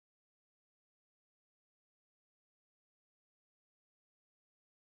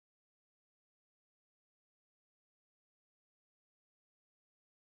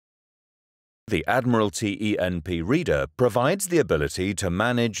The Admiralty e-NP reader provides the ability to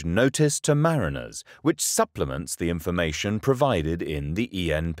manage Notice to Mariners, which supplements the information provided in the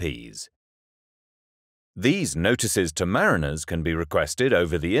e-NPs. These notices to mariners can be requested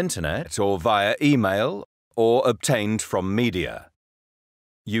over the Internet or via email or obtained from media.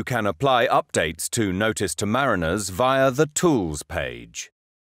 You can apply updates to Notice to Mariners via the Tools page.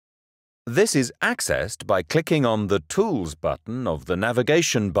 This is accessed by clicking on the Tools button of the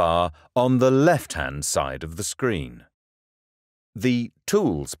navigation bar on the left-hand side of the screen. The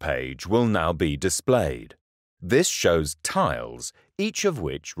Tools page will now be displayed. This shows tiles, each of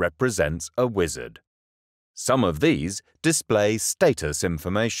which represents a wizard. Some of these display status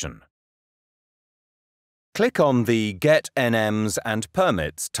information. Click on the Get NMs and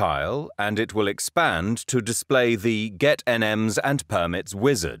Permits tile and it will expand to display the Get NMs and Permits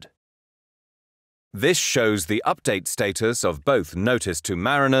wizard. This shows the update status of both Notice to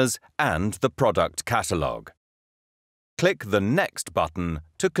Mariners and the product catalogue. Click the Next button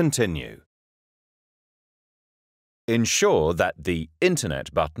to continue. Ensure that the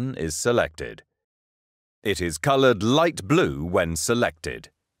Internet button is selected. It is coloured light blue when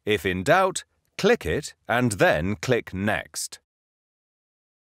selected. If in doubt, click it and then click Next.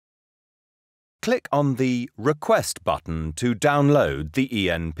 Click on the Request button to download the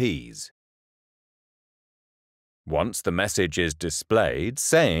e-NPs. Once the message is displayed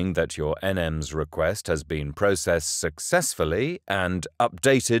saying that your NMs request has been processed successfully and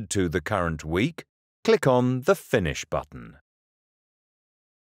updated to the current week, click on the Finish button.